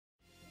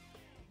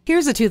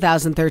Here's a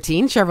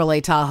 2013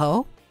 Chevrolet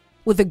Tahoe.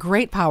 With the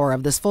great power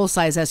of this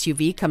full-size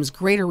SUV comes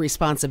greater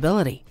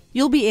responsibility.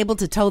 You'll be able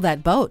to tow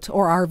that boat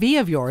or RV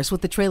of yours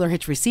with the trailer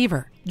hitch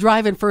receiver.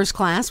 Drive in first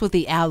class with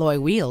the alloy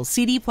wheels,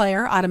 CD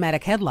player,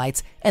 automatic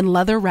headlights, and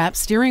leather-wrapped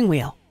steering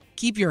wheel.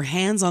 Keep your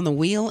hands on the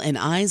wheel and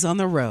eyes on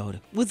the road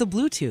with the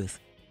Bluetooth.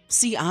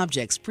 See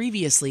objects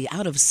previously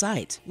out of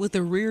sight with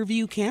the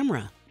rear-view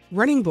camera.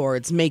 Running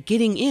boards make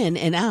getting in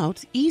and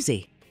out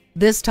easy.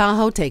 This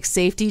Tahoe takes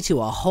safety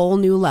to a whole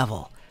new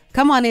level.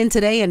 Come on in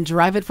today and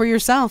drive it for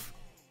yourself.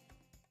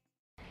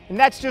 And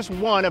that's just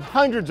one of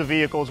hundreds of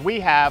vehicles we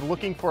have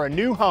looking for a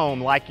new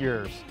home like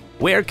yours.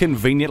 We're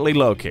conveniently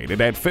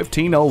located at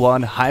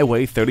 1501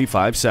 Highway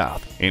 35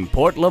 South in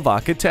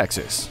Port-Lavaca,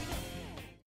 Texas.